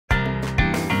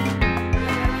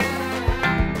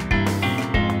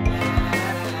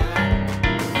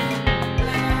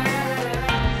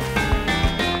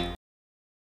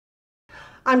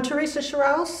I'm Teresa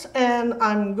Sherrouse, and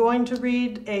I'm going to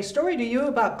read a story to you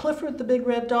about Clifford the big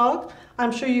red dog.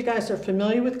 I'm sure you guys are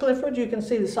familiar with Clifford. You can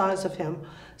see the size of him.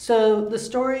 So the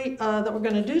story that we're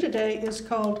going to do today is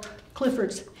called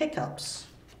Clifford's Hiccups.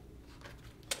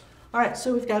 All right,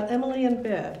 so we've got Emily in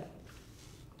bed.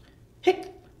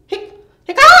 Hiccup!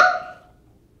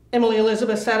 Emily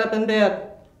Elizabeth sat up in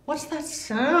bed. What's that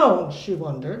sound? She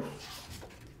wondered.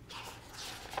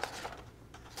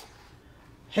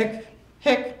 Hiccup!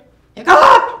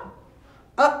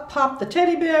 Up popped the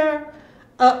teddy bear,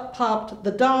 up popped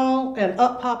the doll, and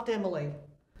up popped Emily.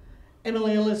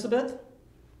 Emily Elizabeth,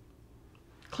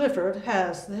 Clifford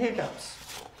has the hiccups.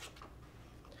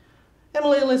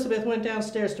 Emily Elizabeth went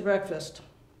downstairs to breakfast.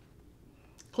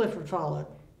 Clifford followed.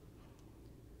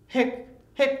 Hiccup!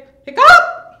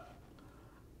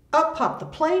 Up popped the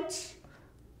plates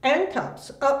and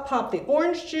cups. Up popped the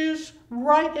orange juice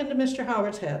right into Mr.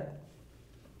 Howard's head.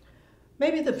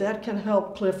 Maybe the vet can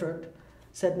help Clifford,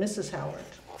 said Mrs. Howard.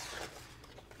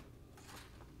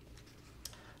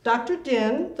 Dr.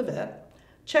 Dinn, the vet,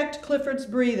 checked Clifford's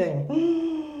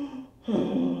breathing.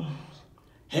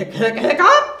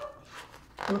 Hiccup!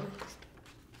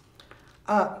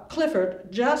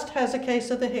 Clifford just has a case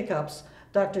of the hiccups,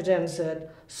 Dr. Dinn said.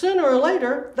 Sooner or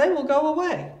later, they will go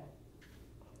away.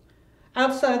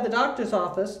 Outside the doctor's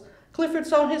office, Clifford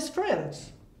saw his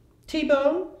friends,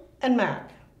 T-Bone and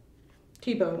Mac.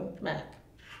 T-Bone, Mac.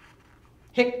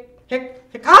 Hiccup!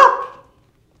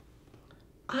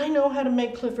 I know how to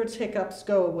make Clifford's hiccups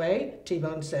go away,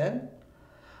 T-Bone said.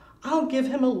 I'll give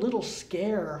him a little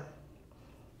scare.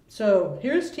 So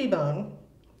here's T-Bone,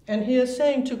 and he is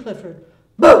saying to Clifford,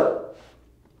 boo!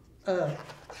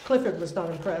 Clifford was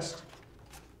not impressed.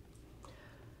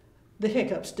 The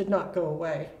hiccups did not go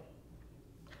away.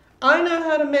 I know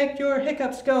how to make your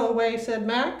hiccups go away, said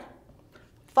Mac.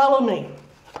 Follow me.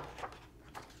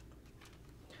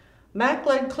 Mac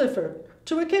led Clifford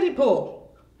to a kiddie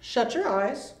pool. Shut your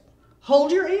eyes,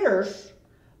 hold your ears,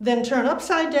 then turn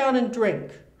upside down and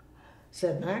drink,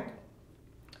 said Mac.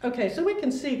 Okay, so we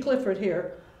can see Clifford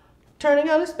here, turning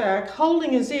on his back,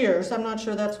 holding his ears. I'm not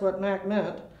sure that's what Mac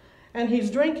meant. And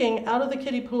he's drinking out of the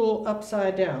kiddie pool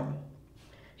upside down.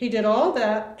 He did all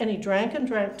that, and he drank and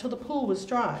drank till the pool was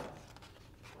dry.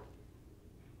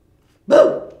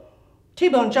 Boo!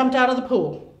 T-Bone jumped out of the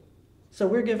pool. So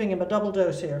we're giving him a double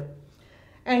dose here.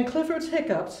 And Clifford's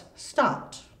hiccups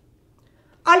stopped.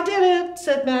 I did it,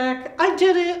 said Mac. I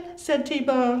did it, said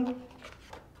T-Bone.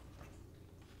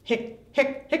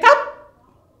 Hiccup!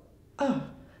 Oh,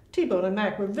 T-Bone and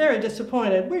Mac were very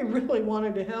disappointed. We really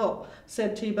wanted to help,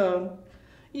 said T-Bone.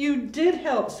 You did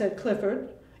help, said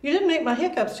Clifford. You didn't make my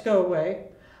hiccups go away,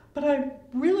 but I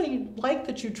really like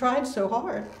that you tried so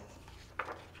hard.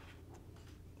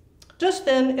 Just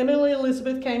then, Emily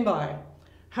Elizabeth came by.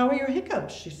 How are your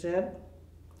hiccups, she said.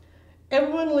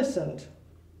 Everyone listened.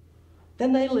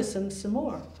 Then they listened some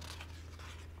more.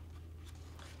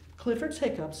 Clifford's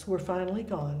hiccups were finally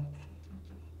gone.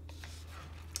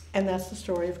 And that's the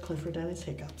story of Clifford and his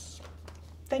hiccups.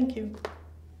 Thank you.